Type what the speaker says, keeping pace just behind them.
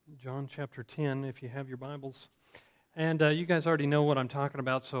John chapter 10, if you have your Bibles. And you guys already know what I'm talking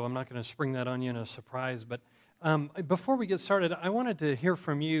about, so I'm not going to spring that on you in a surprise. But before we get started, I wanted to hear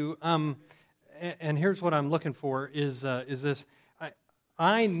from you. And here's what I'm looking for: is this?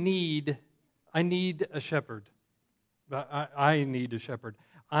 I need a shepherd. I need a shepherd.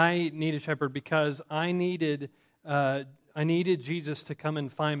 I need a shepherd because I needed Jesus to come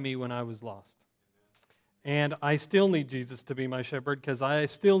and find me when I was lost. And I still need Jesus to be my shepherd because I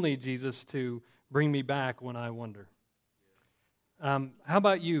still need Jesus to bring me back when I wander. How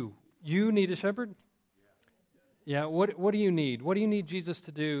about you? You need a shepherd? Yeah, what do you need? What do you need Jesus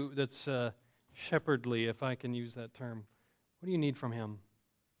to do that's shepherdly, if I can use that term? What do you need from Him?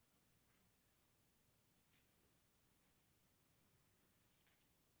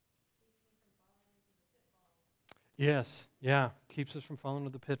 Yes, yeah, keeps us from falling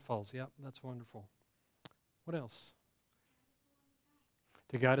into the pitfalls. Yep, that's wonderful. What else?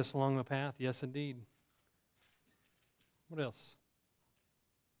 To guide us along the path, yes, indeed. What else?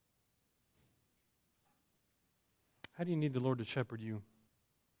 How do you need the Lord to shepherd you?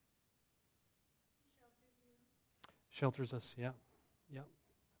 Shelters us, yeah. Yep,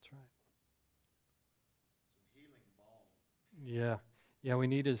 that's right. Some healing balm. Yeah, we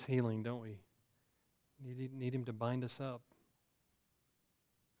need His healing, don't we? Need Him to bind us up.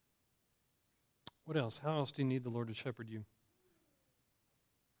 What else? How else do you need the Lord to shepherd you?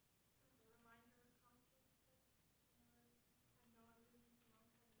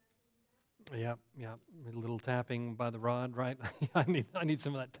 Yeah. A little tapping by the rod, right? I need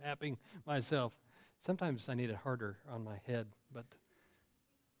some of that tapping myself. Sometimes I need it harder on my head, but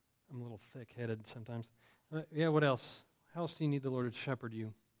I'm a little thick-headed sometimes. What else? How else do you need the Lord to shepherd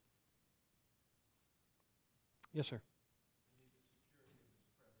you? Yes, sir.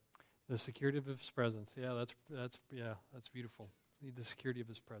 The security of His presence. Yeah, that's beautiful. Need the security of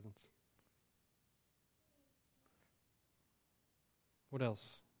His presence. What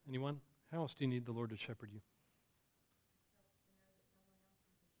else? Anyone? How else do you need the Lord to shepherd you?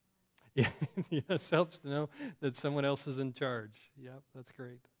 Yeah, yes, helps to know that someone else is in charge. Yep, that's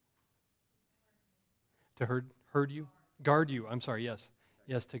great. To herd you? Guard you. I'm sorry, yes.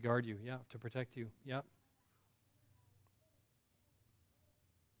 Yes, to guard you. Yeah, to protect you. Yep.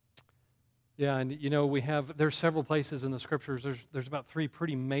 Yeah, and there's several places in the Scriptures. There's about 3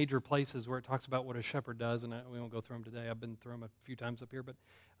 pretty major places where it talks about what a shepherd does, and we won't go through them today. I've been through them a few times up here, but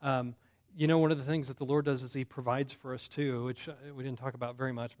one of the things that the Lord does is He provides for us too, which we didn't talk about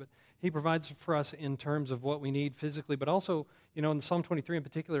very much, but He provides for us in terms of what we need physically, but also, in Psalm 23 in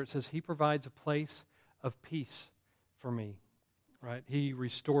particular, it says He provides a place of peace for me, right? He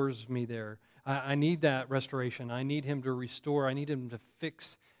restores me there. I need that restoration. I need Him to restore. I need Him to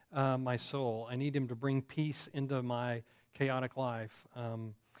fix my soul. I need Him to bring peace into my chaotic life,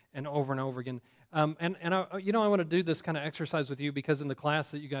 and over again. I want to do this kind of exercise with you because in the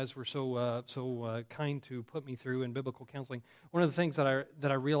class that you guys were so kind to put me through in biblical counseling, one of the things that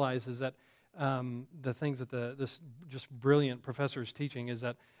I realized is that the things that this just brilliant professor is teaching is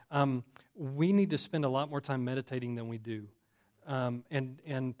that we need to spend a lot more time meditating than we do.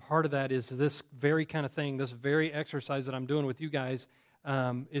 And part of that is this very kind of thing, this very exercise that I'm doing with you guys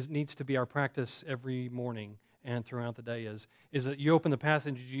needs to be our practice every morning and throughout the day. Is that you open the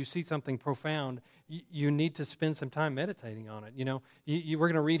passage, you see something profound, you need to spend some time meditating on it. We're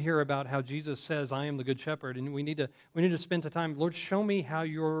going to read here about how Jesus says, "I am the good shepherd," and we need to spend the time. Lord, show me how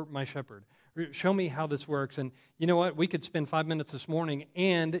you're my shepherd. Show me how this works. And you know what? We could spend 5 minutes this morning,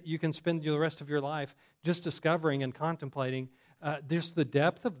 and you can spend the rest of your life just discovering and contemplating there's the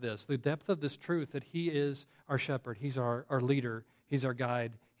depth of this truth that He is our shepherd. He's our leader. He's our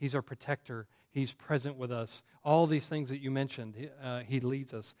guide. He's our protector. He's present with us. All these things that you mentioned, He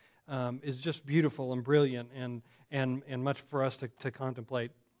leads us, is just beautiful and brilliant and much for us to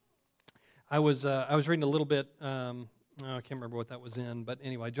contemplate. I was reading a little bit, I can't remember what that was in, but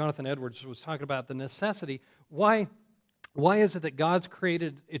anyway, Jonathan Edwards was talking about the necessity. Why is it that God's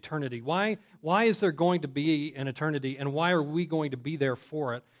created eternity? Why is there going to be an eternity, and why are we going to be there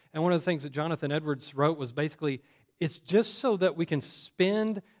for it? And one of the things that Jonathan Edwards wrote was basically, it's just so that we can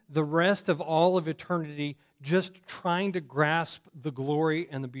spend the rest of all of eternity just trying to grasp the glory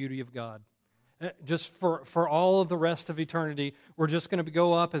and the beauty of God. Just for all of the rest of eternity, we're just going to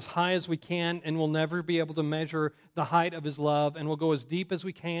go up as high as we can, and we'll never be able to measure the height of His love, and we'll go as deep as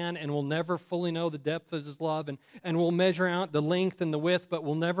we can, and we'll never fully know the depth of His love, and we'll measure out the length and the width, but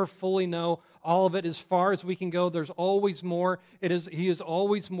we'll never fully know all of it as far as we can go. There's always more. He is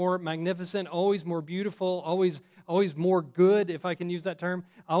always more magnificent, always more beautiful, always more good, if I can use that term,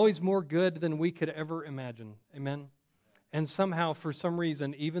 always more good than we could ever imagine. Amen? And somehow, for some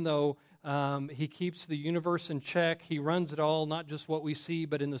reason, even though he keeps the universe in check, he runs it all, not just what we see,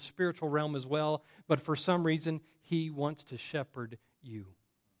 but in the spiritual realm as well. But for some reason, he wants to shepherd you.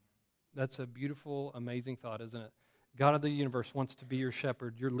 That's a beautiful, amazing thought, isn't it? God of the universe wants to be your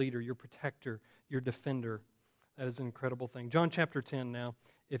shepherd, your leader, your protector, your defender. That is an incredible thing. John chapter 10 now,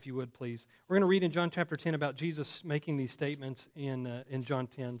 if you would, please. We're going to read in John chapter 10 about Jesus making these statements in John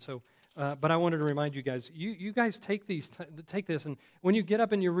 10. So, but I wanted to remind you guys, you guys take this, and when you get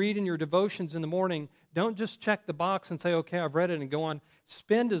up and you read in your devotions in the morning, don't just check the box and say, okay, I've read it, and go on.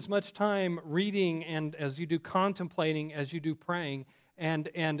 Spend as much time reading and as you do contemplating, as you do praying,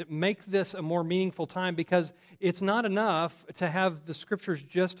 and make this a more meaningful time, because it's not enough to have the Scriptures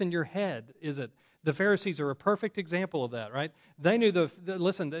just in your head, is it? The Pharisees are a perfect example of that, right? They knew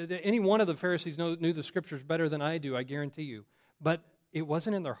any one of the Pharisees knew the Scriptures better than I do, I guarantee you. But it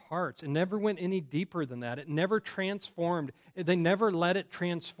wasn't in their hearts. It never went any deeper than that. It never transformed. They never let it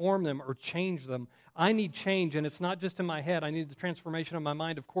transform them or change them. I need change, and it's not just in my head. I need the transformation of my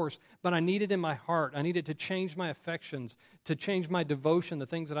mind, of course, but I need it in my heart. I need it to change my affections, to change my devotion, the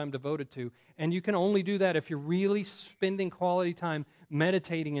things that I'm devoted to. And you can only do that if you're really spending quality time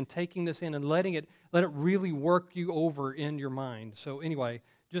meditating and taking this in and let it really work you over in your mind. So anyway,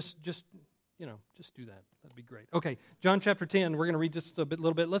 just do that. That'd be great. Okay, John chapter 10, we're going to read just a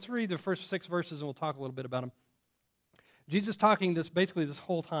little bit. Let's read the first 6 verses, and we'll talk a little bit about them. Jesus talking this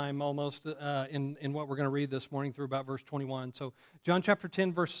whole time almost in what we're going to read this morning through about verse 21. So John chapter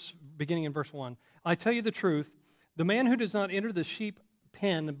 10, beginning in verse 1. I tell you the truth, the man who does not enter the sheep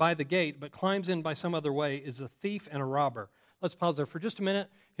pen by the gate, but climbs in by some other way, is a thief and a robber. Let's pause there for just a minute.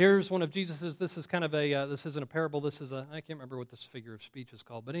 Here's one of Jesus's. This is kind of this isn't a parable. This is I can't remember what this figure of speech is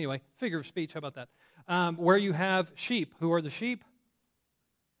called. But anyway, figure of speech, how about that? Where you have sheep. Who are the sheep?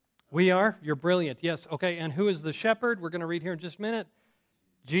 We are. You're brilliant. Yes. Okay. And who is the shepherd? We're going to read here in just a minute.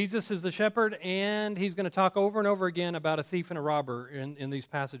 Jesus is the shepherd, and he's going to talk over and over again about a thief and a robber in these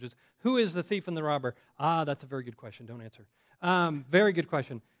passages. Who is the thief and the robber? That's a very good question. Don't answer. Very good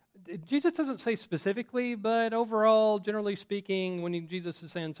question. Jesus doesn't say specifically, but overall, generally speaking, when Jesus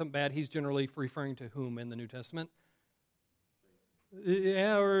is saying something bad, he's generally referring to whom in the New Testament?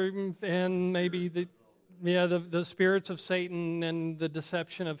 Yeah, and maybe the spirits of Satan and the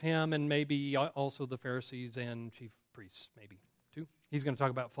deception of him, and maybe also the Pharisees and chief priests, maybe too. He's going to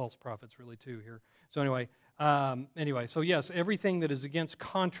talk about false prophets really too here. So anyway, so yes, everything that is against,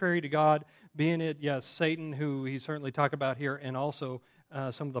 contrary to God, being it, yes, Satan, who he's certainly talking about here, and also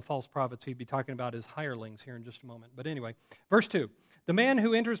some of the false prophets he'd be talking about as hirelings here in just a moment. But anyway, verse 2. The man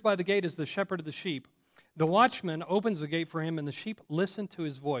who enters by the gate is the shepherd of the sheep. The watchman opens the gate for him, and the sheep listen to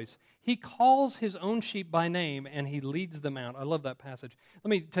his voice. He calls his own sheep by name, and he leads them out. I love that passage. Let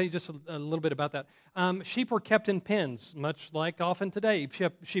me tell you just a little bit about that. Sheep were kept in pens, much like often today.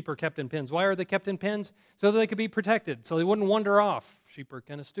 Sheep are kept in pens. Why are they kept in pens? So that they could be protected, so they wouldn't wander off. Sheep are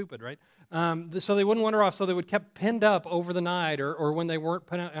kind of stupid, right? So they wouldn't wander off, so they would kept penned up over the night or when they weren't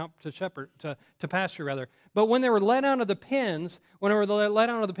put out to pasture, rather. But when they were let out of the pens,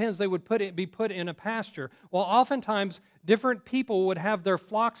 they would be put in a pasture. Well, oftentimes, different people would have their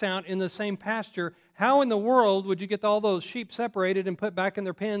flocks out in the same pasture. How in the world would you get all those sheep separated and put back in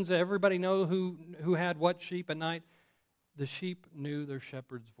their pens? Everybody know who had what sheep at night? The sheep knew their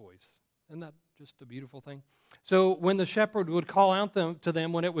shepherd's voice. Isn't that just a beautiful thing? So when the shepherd would call out to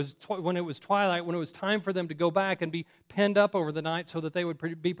them when it was twilight, when it was time for them to go back and be penned up over the night so that they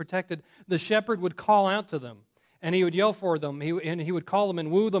would be protected, the shepherd would call out to them, and he would yell for them, he would call them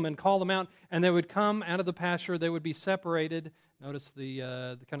and woo them and call them out, and they would come out of the pasture. They would be separated. Notice the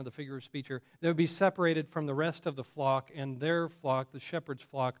kind of the figure of speech here. They would be separated from the rest of the flock, and their flock, the shepherd's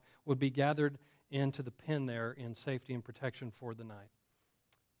flock, would be gathered into the pen there in safety and protection for the night.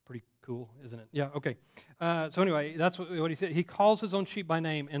 Pretty cool, isn't it? Yeah, okay. So anyway, that's what he said. He calls his own sheep by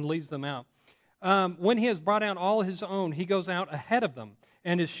name and leads them out. When he has brought out all his own, he goes out ahead of them,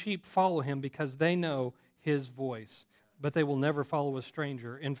 and his sheep follow him because they know his voice. But they will never follow a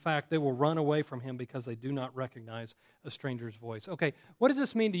stranger. In fact, they will run away from him because they do not recognize a stranger's voice. Okay, what does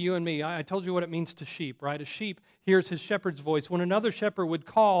this mean to you and me? I told you what it means to sheep, right? A sheep hears his shepherd's voice. When another shepherd would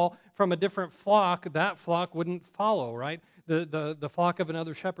call from a different flock, that flock wouldn't follow, right? The flock of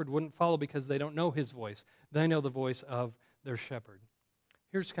another shepherd wouldn't follow because they don't know his voice. They know the voice of their shepherd.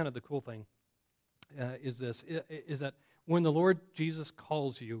 Here's kind of the cool thing, is that when the Lord Jesus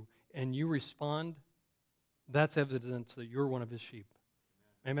calls you and you respond, that's evidence that you're one of his sheep.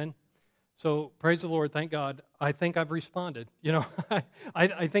 Amen? So praise the Lord, thank God. I think I've responded.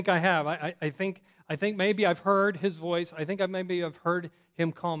 I think I have. I think maybe I've heard his voice. I think maybe I've heard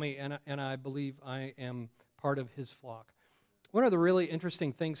him call me, and I believe I am part of his flock. one of the really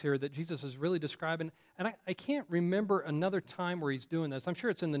interesting things here that Jesus is really describing, and I can't remember another time where he's doing this. I'm sure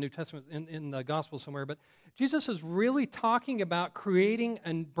it's in the New Testament, in the Gospel somewhere, but Jesus is really talking about creating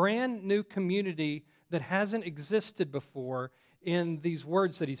a brand new community that hasn't existed before in these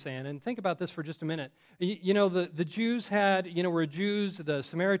words that he's saying. And think about this for just a minute. You know, the Jews had, were Jews. The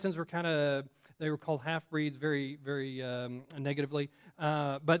Samaritans were they were called half-breeds very, very negatively,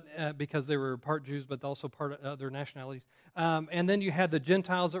 but because they were part Jews, but also part of other nationalities. And then you had the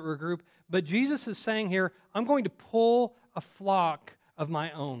Gentiles that were a group. But Jesus is saying here, I'm going to pull a flock of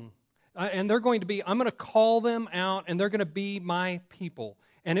my own. And they're going to be, I'm going to call them out, and they're going to be my people.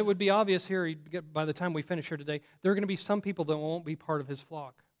 And it would be obvious here, by the time we finish here today, there are going to be some people that won't be part of his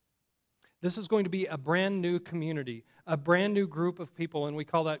flock. This is going to be a brand new community, a brand new group of people, and we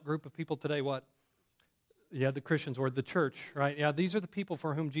call that group of people today what? Yeah, the Christians, or the church, right? Yeah, these are the people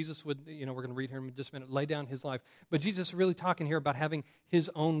for whom Jesus would, we're going to read here in just a minute, lay down his life. But Jesus is really talking here about having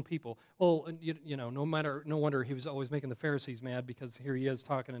his own people. Well, no wonder he was always making the Pharisees mad, because here he is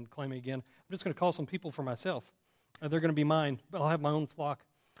talking and claiming again, I'm just going to call some people for myself. They're going to be mine. I'll have my own flock.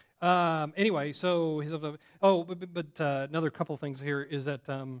 Anyway, so he's another couple things here is that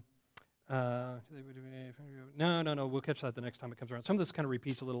no, we'll catch that the next time it comes around. Some of this kind of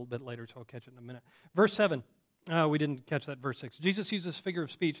repeats a little bit later, so I'll catch it in a minute. Verse 7. We didn't catch that, verse 6. Jesus used this figure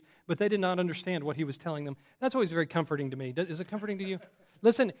of speech, but they did not understand what he was telling them. That's always very comforting to me. Is it comforting to you?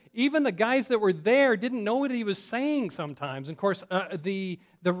 Listen, even the guys that were there didn't know what he was saying sometimes. And of course,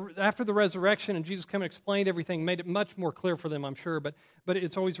 after the resurrection and Jesus came and explained everything, made it much more clear for them, I'm sure. But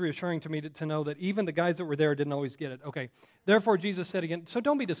it's always reassuring to me to know that even the guys that were there didn't always get it. Okay, therefore Jesus said again, so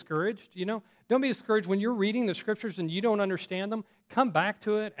don't be discouraged, Don't be discouraged when you're reading the Scriptures and you don't understand them. Come back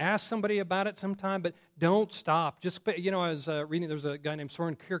to it. Ask somebody about it sometime, but don't stop. Just, I was reading, there was a guy named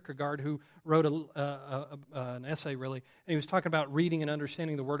Soren Kierkegaard who wrote an essay, really, and he was talking about reading and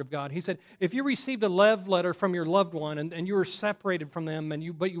understanding the Word of God. He said, if you received a love letter from your loved one and you were separated from them,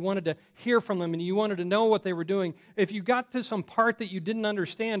 but you wanted to hear from them and you wanted to know what they were doing, if you got to some part that you didn't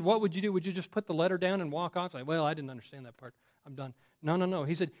understand, what would you do? Would you just put the letter down and walk off? Like, well, I didn't understand that part. I'm done. No.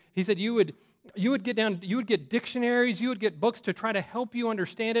 He said you would get dictionaries, you would get books to try to help you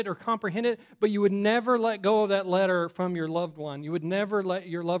understand it or comprehend it, but you would never let go of that letter from your loved one. You would never let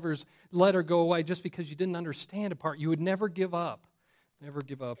your lover's letter go away just because you didn't understand a part. You would never give up. Never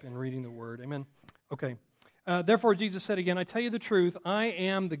give up in reading the Word. Amen. Okay. Therefore, Jesus said again, I tell you the truth, I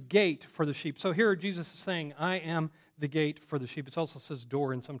am the gate for the sheep. So here Jesus is saying, I am the gate for the sheep. It also says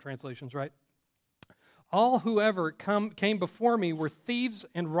door in some translations, right? All whoever came before me were thieves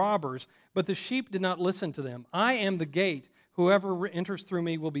and robbers, but the sheep did not listen to them. I am the gate. Whoever enters through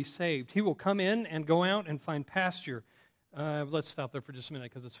me will be saved. He will come in and go out and find pasture. Let's stop there for just a minute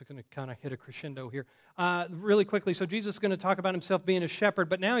because it's going to kind of hit a crescendo here. Really quickly, so Jesus is going to talk about himself being a shepherd,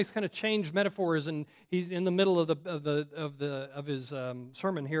 but now he's kind of changed metaphors, and he's in the middle of his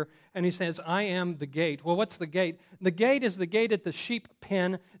sermon here, and he says, "I am the gate." Well, what's the gate? The gate is the gate at the sheep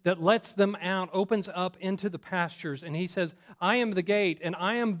pen that lets them out, opens up into the pastures, and he says, "I am the gate, and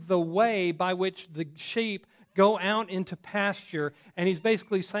I am the way by which the sheep go out into pasture." And he's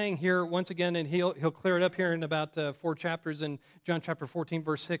basically saying here, once again, and he'll clear it up here in about 4 chapters in John chapter 14,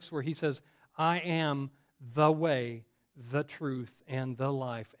 verse 6, where he says, I am the way, the truth, and the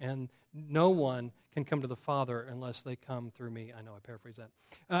life, and no one can come to the Father unless they come through me. I know I paraphrase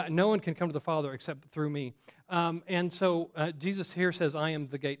that. No one can come to the Father except through me. And so Jesus here says, I am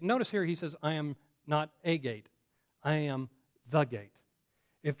the gate. Notice here he says, I am not a gate. I am the gate.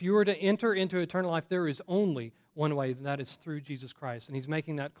 If you were to enter into eternal life, there is only one way, and that is through Jesus Christ. And he's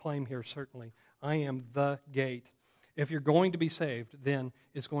making that claim here, certainly. I am the gate. If you're going to be saved, then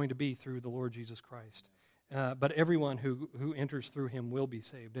it's going to be through the Lord Jesus Christ. But everyone who enters through him will be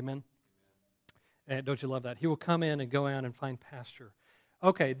saved. Amen? And don't you love that? He will come in and go out and find pasture.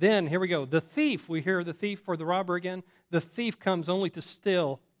 Okay, then here we go. The thief, we hear the thief or the robber again. The thief comes only to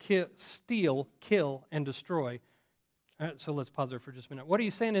steal, kill, and destroy. So let's pause there for just a minute. What are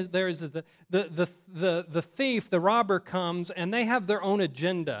you saying is that the thief, the robber comes, and they have their own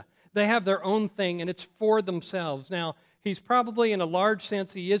agenda. They have their own thing, and it's for themselves. Now, he's probably, in a large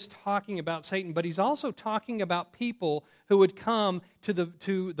sense, he is talking about Satan, but he's also talking about people who would come to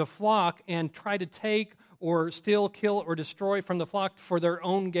the flock and try to take or steal, kill, or destroy from the flock for their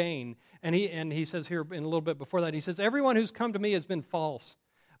own gain. And he says here in a little bit before that, he says, everyone who's come to me has been false.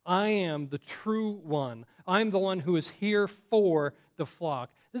 I am the true one. I'm the one who is here for the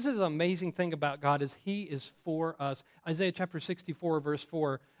flock. This is an amazing thing about God is he is for us. Isaiah chapter 64, verse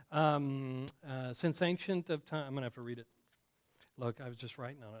 4, since ancient of time, I'm going to have to read it. Look, I was just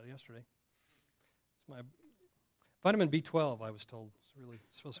writing on it yesterday. Vitamin B12, I was told. It's really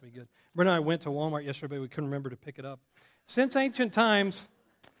supposed to be good. Brent and I went to Walmart yesterday. We couldn't remember to pick it up. Since ancient times,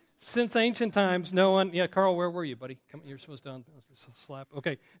 no one, yeah, Carl, where were you, buddy? Come, you're supposed to slap.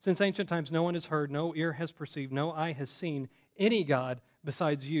 Okay. Since ancient times, no one has heard, no ear has perceived, no eye has seen any God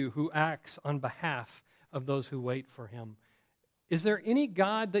besides you who acts on behalf of those who wait for him. Is there any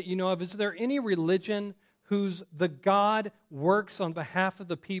God that you know of? Is there any religion whose the God works on behalf of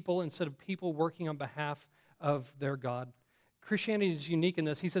the people instead of people working on behalf of their God? Christianity is unique in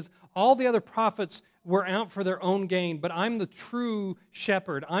this. He says, all the other prophets were out for their own gain, but I'm the true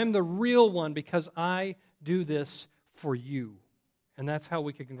shepherd. I'm the real one because I do this for you. And that's how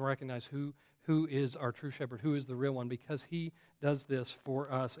we can recognize who is our true shepherd, who is the real one, because he does this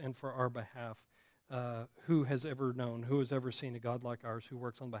for us and for our behalf. Who has ever known, who has ever seen a God like ours who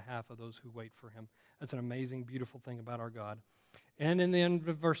works on behalf of those who wait for him? That's an amazing, beautiful thing about our God. And in the end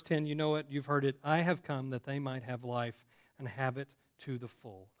of verse 10, you know it, you've heard it, I have come that they might have life and have it to the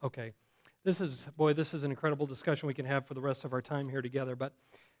full. Okay, this is an incredible discussion we can have for the rest of our time here together. But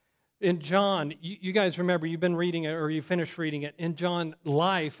in John, you guys remember, you've been reading it or you finished reading it. In John,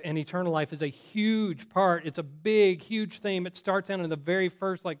 life and eternal life is a huge part. It's a big, huge theme. It starts out in the very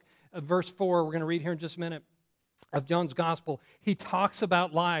first, verse 4, we're going to read here in just a minute, of John's gospel. He talks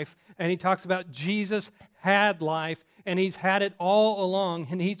about life, and he talks about Jesus had life, and he's had it all along,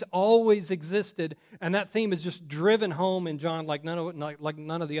 and he's always existed, and that theme is just driven home in John like none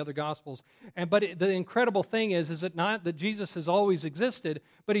of the other gospels. But the incredible thing is it not that Jesus has always existed,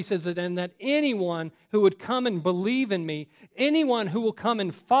 but he says that, and that anyone who would come and believe in me, anyone who will come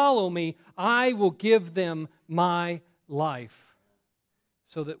and follow me, I will give them my life,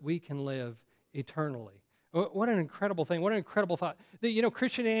 so that we can live eternally. What an incredible thing. What an incredible thought.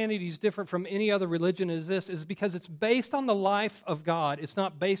 Christianity is different from any other religion is because it's based on the life of God. It's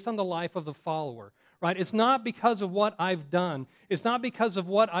not based on the life of the follower, right? It's not because of what I've done. It's not because of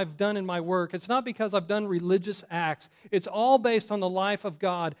what I've done in my work. It's not because I've done religious acts. It's all based on the life of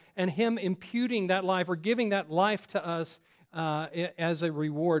God and him imputing that life or giving that life to us as a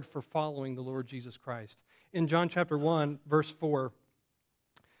reward for following the Lord Jesus Christ. In John chapter 1, verse 4,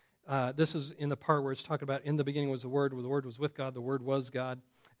 this is in the part where it's talking about in the beginning was the Word was with God, the Word was God,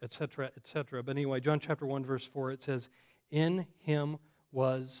 etc., etc. But anyway, John chapter 1, verse 4, it says, in him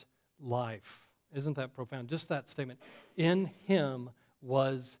was life. Isn't that profound? Just that statement. In him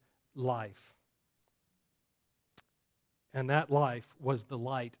was life. And that life was the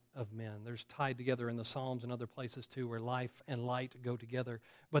light of men. There's tied together in the Psalms and other places too where life and light go together.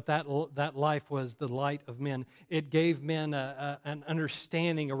 But that life was the light of men. It gave men an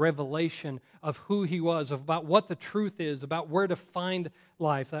understanding, a revelation of who he was, about what the truth is, about where to find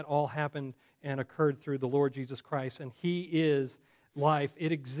life. That all happened and occurred through the Lord Jesus Christ. And he is life.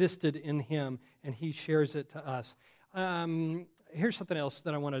 It existed in him, and he shares it to us. Here's something else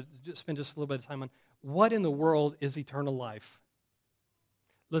that I want to spend just a little bit of time on. What in the world is eternal life?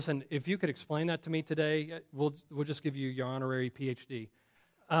 Listen, if you could explain that to me today, we'll just give you your honorary PhD.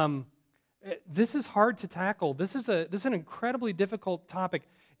 This is hard to tackle. This is an incredibly difficult topic.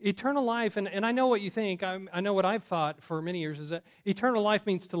 Eternal life, and I know what you think. I know what I've thought for many years is that eternal life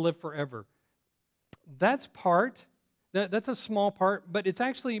means to live forever. That's a small part, but it's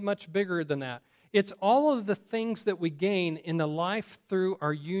actually much bigger than that. It's all of the things that we gain in the life through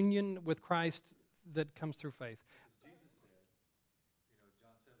our union with Christ that comes through faith. Jesus said,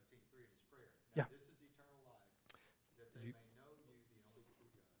 John 17:3 in his prayer. Yeah. This is eternal life, that they may know you, the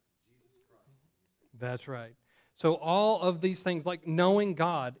only true God, Jesus Christ. That's right. So all of these things, like knowing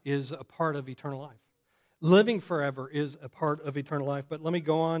God, is a part of eternal life. Living forever is a part of eternal life. But let me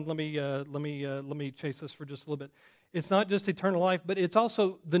go on. Let me chase this for just a little bit. It's not just eternal life, but it's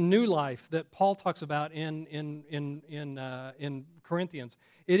also the new life that Paul talks about in Corinthians.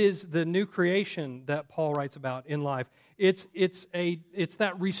 It is the new creation that Paul writes about in life. It's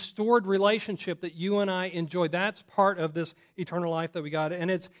that restored relationship that you and I enjoy. That's part of this eternal life that we got,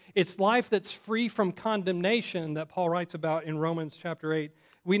 and it's life that's free from condemnation that Paul writes about in Romans chapter 8.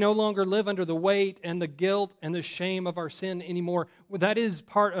 We no longer live under the weight and the guilt and the shame of our sin anymore. That is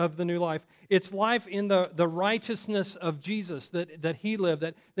part of the new life. It's life in the righteousness of Jesus that he lived,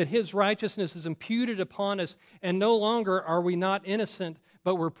 that his righteousness is imputed upon us, and no longer are we not innocent,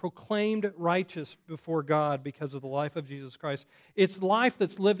 but we're proclaimed righteous before God because of the life of Jesus Christ. It's life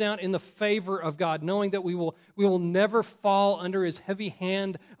that's lived out in the favor of God, knowing that we will never fall under his heavy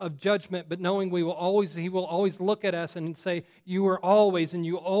hand of judgment, but knowing he will always look at us and say, you are always and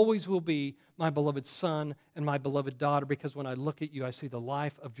you always will be my beloved son and my beloved daughter, because when I look at you, I see the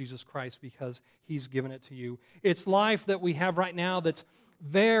life of Jesus Christ because he's given it to you. It's life that we have right now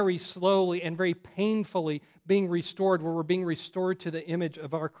very slowly and very painfully being restored, where we're being restored to the image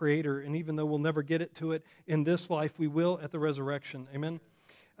of our Creator. And even though we'll never get it to it in this life, we will at the resurrection. Amen?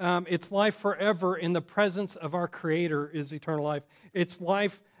 It's life forever in the presence of our Creator is eternal life. It's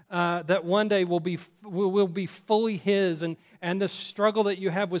life that one day will be fully His, and the struggle that you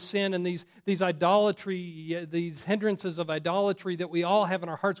have with sin and these idolatry, these hindrances of idolatry that we all have in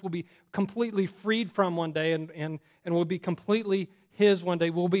our hearts will be completely freed from one day, and will be completely His one day.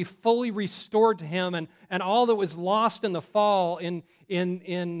 We'll be fully restored to Him, and all that was lost in the fall,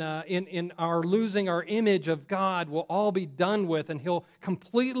 in our losing our image of God, will all be done with, and He'll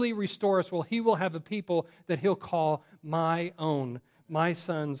completely restore us. Well, He will have a people that He'll call my own. My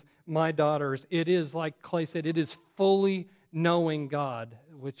sons, my daughters. It is, like Clay said, it is fully knowing God,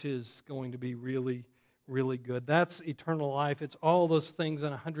 which is going to be really, really good. That's eternal life. It's all those things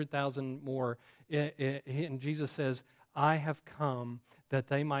and 100,000 more. And Jesus says, I have come that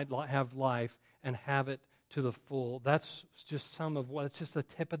they might have life and have it to the full. That's just it's just the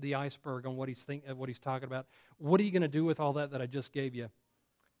tip of the iceberg on what he's talking about. What are you going to do with all that I just gave you?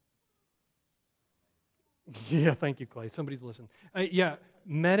 Yeah, thank you, Clay. Somebody's listening.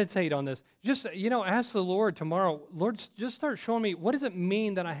 Meditate on this. Just, ask the Lord tomorrow, Lord, just start showing me, what does it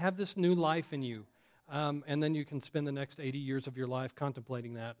mean that I have this new life in you? And then you can spend the next 80 years of your life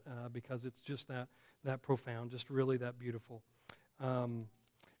contemplating that because it's just that profound, just really that beautiful.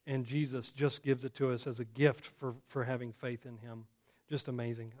 And Jesus just gives it to us as a gift for having faith in Him. Just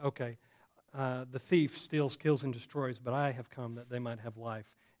amazing. Okay. The thief steals, kills, and destroys, but I have come that they might have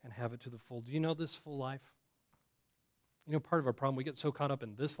life and have it to the full. Do you know this full life? Part of our problem, we get so caught up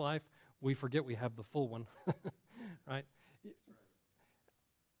in this life, we forget we have the full one, right?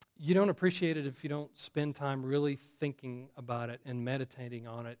 You don't appreciate it if you don't spend time really thinking about it and meditating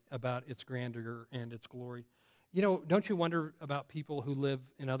on it, about its grandeur and its glory. Don't you wonder about people who live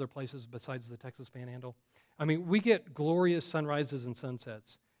in other places besides the Texas Panhandle? I mean, we get glorious sunrises and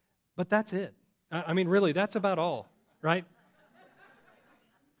sunsets, but that's it. Really, that's about all, right?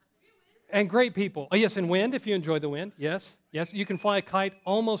 And great people. Oh, yes, and wind, if you enjoy the wind. Yes. You can fly a kite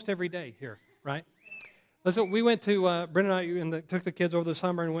almost every day here, right? Listen, we went to, Brenda and I took the kids over the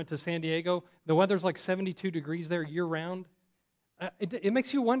summer and went to San Diego. The weather's like 72 degrees there year-round. It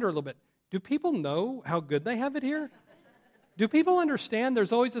makes you wonder a little bit. Do people know how good they have it here? Do people understand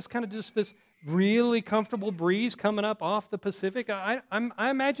there's always this kind of just this really comfortable breeze coming up off the Pacific? I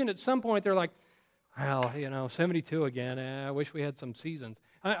imagine at some point they're like, well, 72 again. I wish we had some seasons.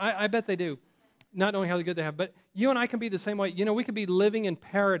 I bet they do, not knowing how good they have. But you and I can be the same way. We could be living in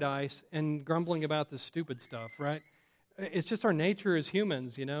paradise and grumbling about this stupid stuff, right? It's just our nature as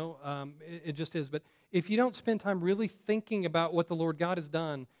humans, it just is. But if you don't spend time really thinking about what the Lord God has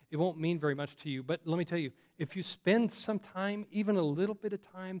done, it won't mean very much to you. But let me tell you, if you spend some time, even a little bit of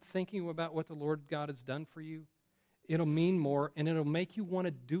time, thinking about what the Lord God has done for you, it'll mean more, and it'll make you want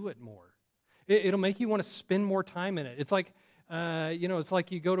to do it more. It'll make you want to spend more time in it. It's like, it's like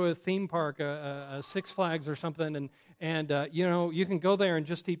you go to a theme park, a Six Flags or something, and you can go there and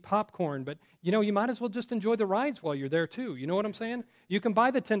just eat popcorn, but, you might as well just enjoy the rides while you're there, too. You know what I'm saying? You can buy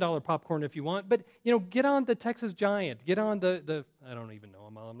the $10 popcorn if you want, but, get on the Texas Giant. Get on the I don't even know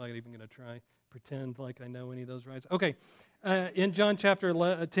them all. I'm not even going to try pretend like I know any of those rides. Okay, in John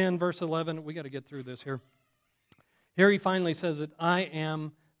chapter 10, verse 11, we got to get through this here. Here he finally says that I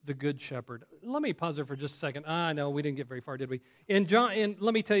am the good shepherd. Let me pause there for just a second. No, we didn't get very far, did we?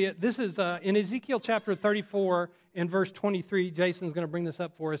 Let me tell you, this is in Ezekiel chapter 34 in verse 23. Jason's going to bring this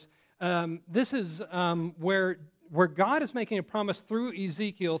up for us. This is where God is making a promise through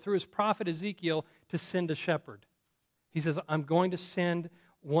Ezekiel, through his prophet Ezekiel, to send a shepherd. He says, I'm going to send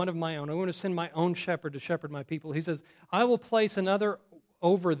one of my own. I'm going to send my own shepherd to shepherd my people. He says, I will place another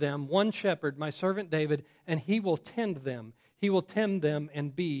over them, one shepherd, my servant David, and he will tend them. He will tend them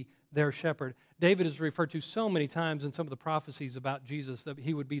and be their shepherd. David is referred to so many times in some of the prophecies about Jesus that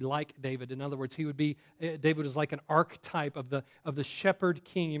he would be like David. In other words, David is like an archetype of the shepherd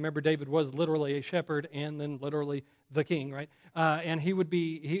king. You remember David was literally a shepherd and then literally the king, right? And he would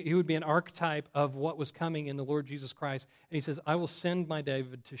be an archetype of what was coming in the Lord Jesus Christ. And he says, I will send my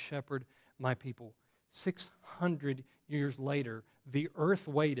David to shepherd my people. 600 years later, the earth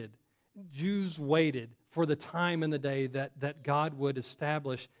waited. Jews waited for the time and the day that God would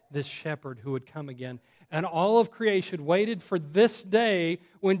establish this shepherd who would come again. And all of creation waited for this day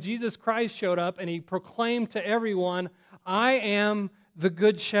when Jesus Christ showed up and he proclaimed to everyone, I am the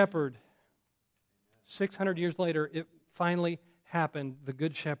good shepherd. 600 years later, it finally happened. The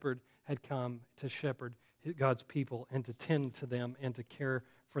good shepherd had come to shepherd God's people and to tend to them and to care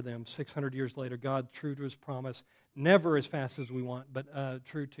for them. 600 years later, God, true to his promise, never as fast as we want, but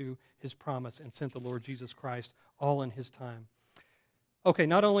true to his promise, and sent the Lord Jesus Christ all in his time. Okay,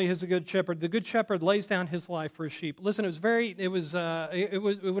 not only is the good shepherd lays down his life for his sheep. Listen,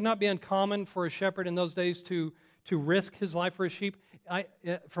 it would not be uncommon for a shepherd in those days to risk his life for his sheep.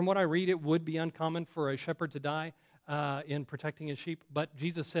 From what I read, it would be uncommon for a shepherd to die in protecting his sheep. But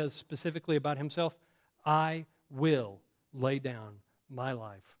Jesus says specifically about himself, I will lay down my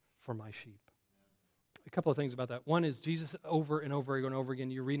life for my sheep. A couple of things about that. One is Jesus over and over and over again.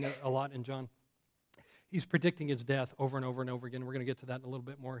 You're reading it a lot in John. He's predicting his death over and over and over again. We're going to get to that in a little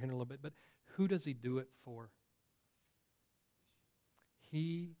bit more here in a little bit. But who does he do it for?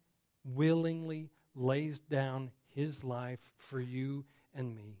 He willingly lays down his life for you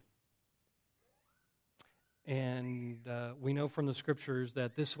and me. And we know from the scriptures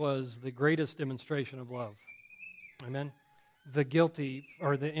that this was the greatest demonstration of love. Amen? The guilty,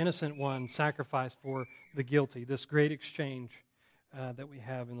 or the innocent one, sacrificed for the guilty. This great exchange that we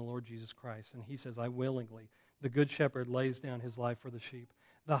have in the Lord Jesus Christ. And he says, I willingly. The good shepherd lays down his life for the sheep.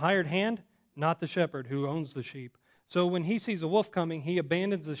 The hired hand, not the shepherd who owns the sheep. So when he sees a wolf coming, he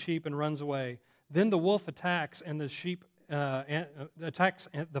abandons the sheep and runs away. Then the wolf attacks, and the sheep attacks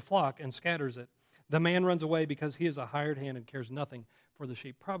the flock and scatters it. The man runs away because he is a hired hand and cares nothing for the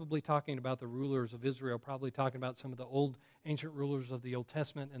sheep. Probably talking about the rulers of Israel, probably talking about some of the old ancient rulers of the Old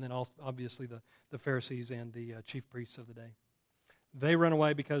Testament, and then also obviously the Pharisees and the chief priests of the day. They run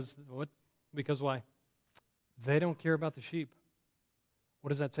away because what? Because why? They don't care about the sheep. What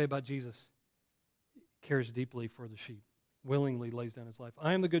does that say about Jesus? He cares deeply for the sheep. Willingly lays down his life.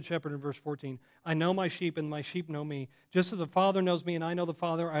 I am the good shepherd in verse 14. I know my sheep, and my sheep know me. Just as the Father knows me, and I know the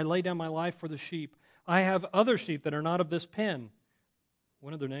Father, I lay down my life for the sheep. I have other sheep that are not of this pen.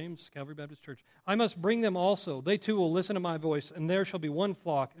 One of their names, Calvary Baptist Church. I must bring them also. They too will listen to my voice, and there shall be one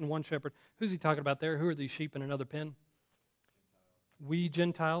flock and one shepherd. Who's he talking about there? Who are these sheep in another pen? We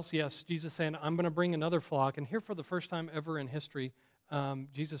Gentiles, yes. Jesus saying, I'm going to bring another flock. And here for the first time ever in history,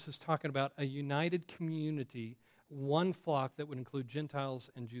 Jesus is talking about a united community, one flock that would include Gentiles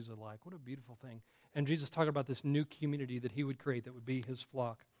and Jews alike. What a beautiful thing. And Jesus talking about this new community that he would create that would be his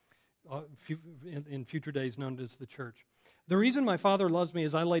flock in future days known as the church. The reason my Father loves me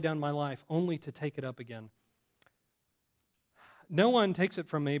is I lay down my life only to take it up again. No one takes it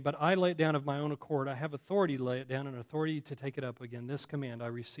from me, but I lay it down of my own accord. I have authority to lay it down and authority to take it up again. This command I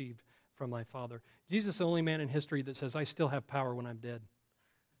received from my Father. Jesus is the only man in history that says, I still have power when I'm dead.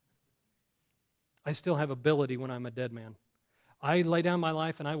 I still have ability when I'm a dead man. I lay down my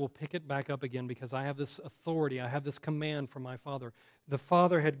life and I will pick it back up again because I have this authority. I have this command from my Father. The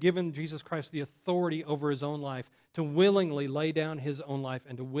Father had given Jesus Christ the authority over his own life to willingly lay down his own life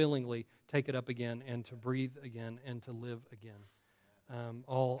and to willingly take it up again and to breathe again and to live again.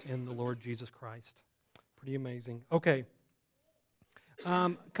 All in the Lord Jesus Christ. Pretty amazing. Okay.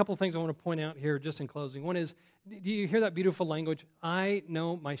 A couple of things I want to point out here just in closing. One is, do you hear that beautiful language? I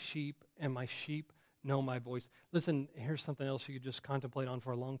know my sheep, and my sheep know my voice. Listen, here's something else you could just contemplate on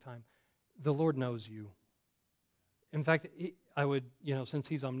for a long time. The Lord knows you. In fact, I would, since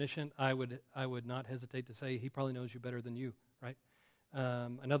he's omniscient, I would not hesitate to say he probably knows you better than you, right?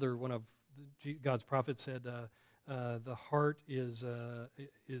 Another one of God's prophets said, the heart is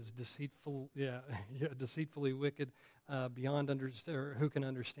deceitful, deceitfully wicked, beyond understand. Who can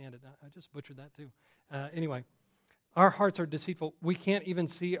understand it? I just butchered that too. Anyway, our hearts are deceitful. We can't even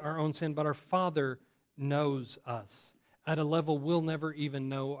see our own sin, but our Father knows us at a level we'll never even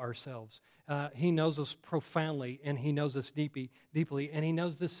know ourselves. He knows us profoundly, and he knows us deeply, and he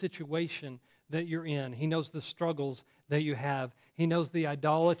knows the situation that you're in. He knows the struggles that you have. He knows the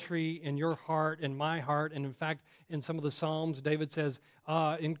idolatry in your heart and my heart. And in fact, in some of the Psalms, David says,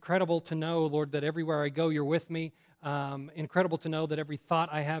 incredible to know, Lord, that everywhere I go, you're with me. Incredible to know that every thought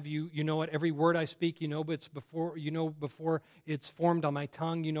I have, you know it. Every word I speak, before it's formed on my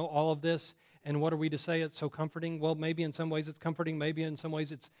tongue. You know all of this. And what are we to say? It's so comforting. Well, maybe in some ways it's comforting. Maybe in some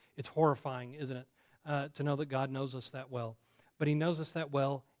ways it's horrifying, isn't it? To know that God knows us that well. But he knows us that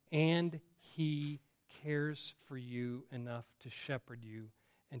well, and he cares for you enough to shepherd you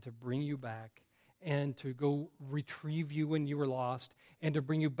and to bring you back and to go retrieve you when you were lost and to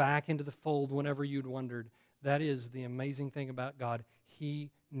bring you back into the fold whenever you'd wondered. That is the amazing thing about God. He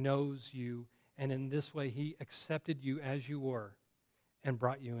knows you, and in this way, he accepted you as you were and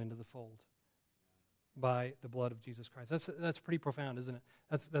brought you into the fold by the blood of Jesus Christ. That's pretty profound, isn't it?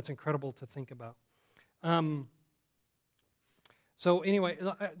 That's incredible to think about. So anyway,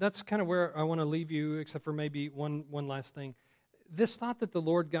 that's kind of where I want to leave you, except for maybe one last thing. this thought that the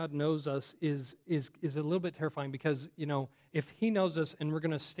Lord God knows us is a little bit terrifying because, if He knows us and we're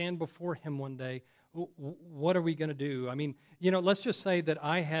going to stand before Him one day, what are we going to do? I mean, let's just say that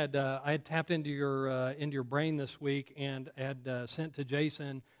I had tapped into your brain this week and had sent to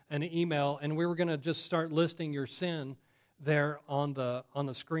Jason an email, and we were going to just start listing your sin there on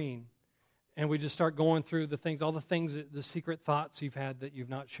the screen. And we just start going through all the things, the secret thoughts you've had that you've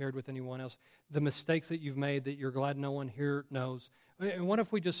not shared with anyone else, the mistakes that you've made that you're glad no one here knows. And what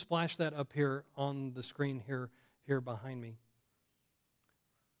if we just splash that up here on the screen here behind me?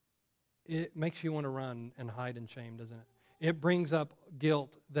 It makes you want to run and hide in shame, doesn't it? It brings up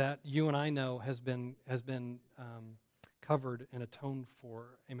guilt that you and I know has been covered and atoned for.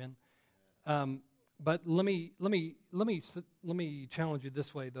 Amen. But let me challenge you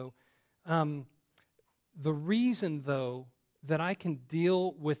this way, though. The reason, though, that I can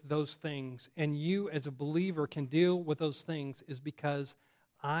deal with those things and you as a believer can deal with those things is because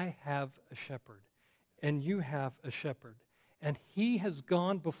I have a shepherd and you have a shepherd. And He has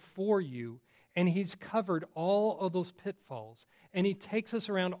gone before you, and He's covered all of those pitfalls. And He takes us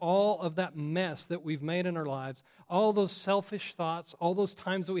around all of that mess that we've made in our lives, all those selfish thoughts, all those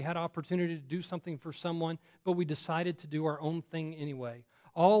times that we had opportunity to do something for someone, but we decided to do our own thing anyway.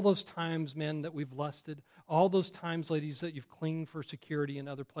 All those times, men, that we've lusted, all those times, ladies, that you've clinged for security in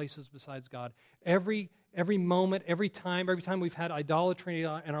other places besides God. Every moment, every time we've had idolatry in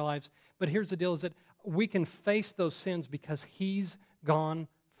our lives. But here's the deal, is that we can face those sins because He's gone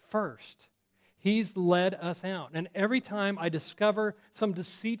first. He's led us out. And every time I discover some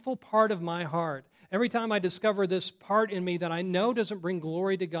deceitful part of my heart, every time I discover this part in me that I know doesn't bring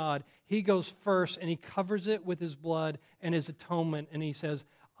glory to God, He goes first and He covers it with His blood and His atonement. And He says,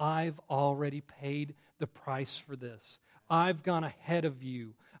 I've already paid the price for this. I've gone ahead of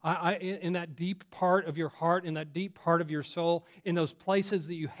you. In that deep part of your heart, in that deep part of your soul, in those places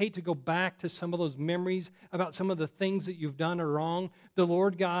that you hate to go back to some of those memories about some of the things that you've done or wrong, the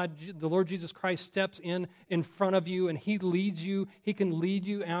Lord Jesus Christ steps in front of you and He leads you. He can lead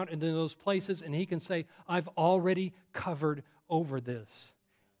you out into those places and He can say, I've already covered over this.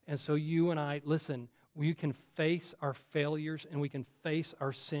 And so you and I, listen, we can face our failures and we can face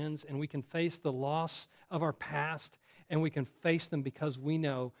our sins and we can face the loss of our past. And we can face them because we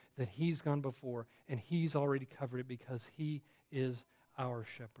know that He's gone before and He's already covered it because He is our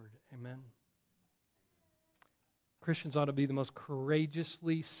shepherd. Amen. Christians ought to be the most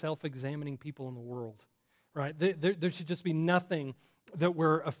courageously self-examining people in the world, right? There should just be nothing that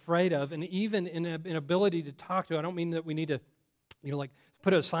we're afraid of. And even in ability to talk to, I don't mean that we need to,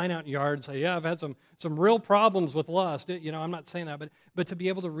 put a sign out in the yard and say, yeah, I've had some real problems with lust. I'm not saying that, but to be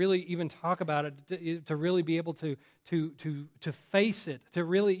able to really even talk about it, to really be able to face it, to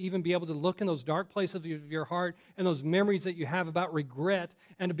really even be able to look in those dark places of your heart and those memories that you have about regret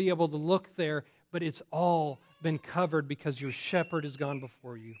and to be able to look there, but it's all been covered because your shepherd has gone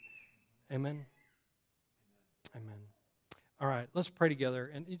before you. Amen? Amen. All right, let's pray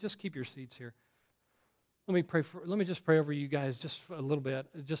together, and you just keep your seats here. Let me just pray over you guys just a little bit.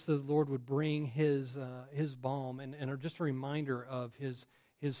 Just that the Lord would bring His balm and just a reminder of His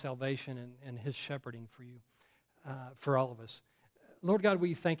salvation and His shepherding for you, for all of us. Lord God,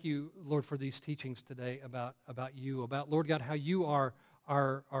 we thank you, Lord, for these teachings today about you, about, Lord God, how you are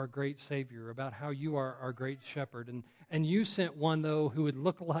our great Savior, about how you are our great shepherd. And you sent one, though, who would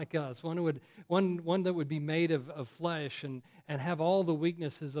look like us, one that would be made of flesh and have all the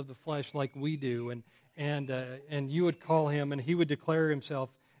weaknesses of the flesh like we do. And you would call Him, and He would declare Himself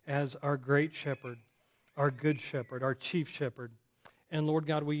as our great shepherd, our good shepherd, our chief shepherd. And Lord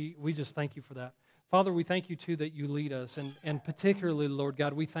God, we just thank you for that. Father, we thank you, too, that you lead us. And particularly, Lord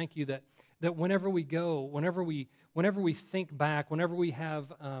God, we thank you that whenever we go, whenever we think back, whenever we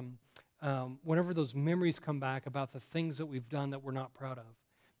have, whenever those memories come back about the things that we've done that we're not proud of,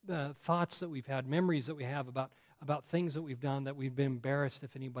 the thoughts that we've had, memories that we have about things that we've done that we've been embarrassed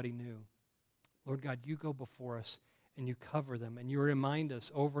if anybody knew. Lord God, you go before us and you cover them and you remind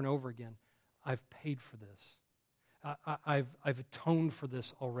us over and over again, I've paid for this. I've atoned for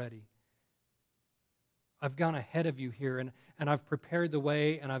this already. I've gone ahead of you here and I've prepared the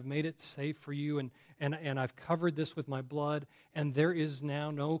way and I've made it safe for you and I've covered this with my blood and there is now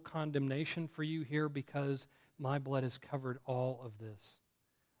no condemnation for you here because my blood has covered all of this.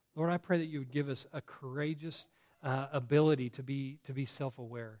 Lord, I pray that you would give us a courageous ability to be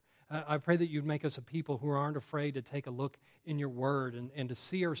self-aware. I pray that you'd make us a people who aren't afraid to take a look in your word and to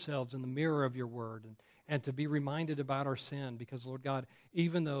see ourselves in the mirror of your word and to be reminded about our sin because, Lord God,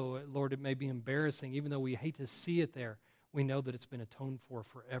 even though, Lord, it may be embarrassing, even though we hate to see it there, we know that it's been atoned for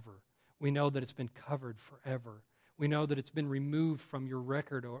forever. We know that it's been covered forever. We know that it's been removed from your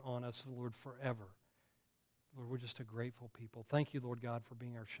record on us, Lord, forever. Lord, we're just a grateful people. Thank you, Lord God, for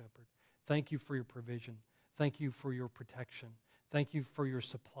being our shepherd. Thank you for your provision. Thank you for your protection. Thank you for your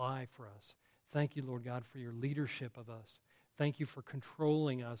supply for us. Thank you, Lord God, for your leadership of us. Thank you for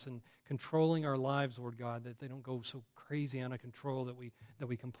controlling us and controlling our lives, Lord God, that they don't go so crazy out of control that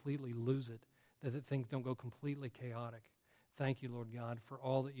we completely lose it, that things don't go completely chaotic. Thank you, Lord God, for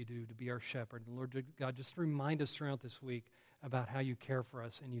all that you do to be our shepherd. And Lord God, just remind us throughout this week about how you care for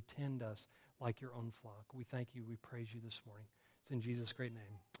us and you tend us like your own flock. We thank you. We praise you this morning. It's in Jesus' great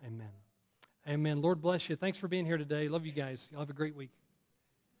name. Amen. Amen. Lord bless you. Thanks for being here today. Love you guys. Y'all have a great week.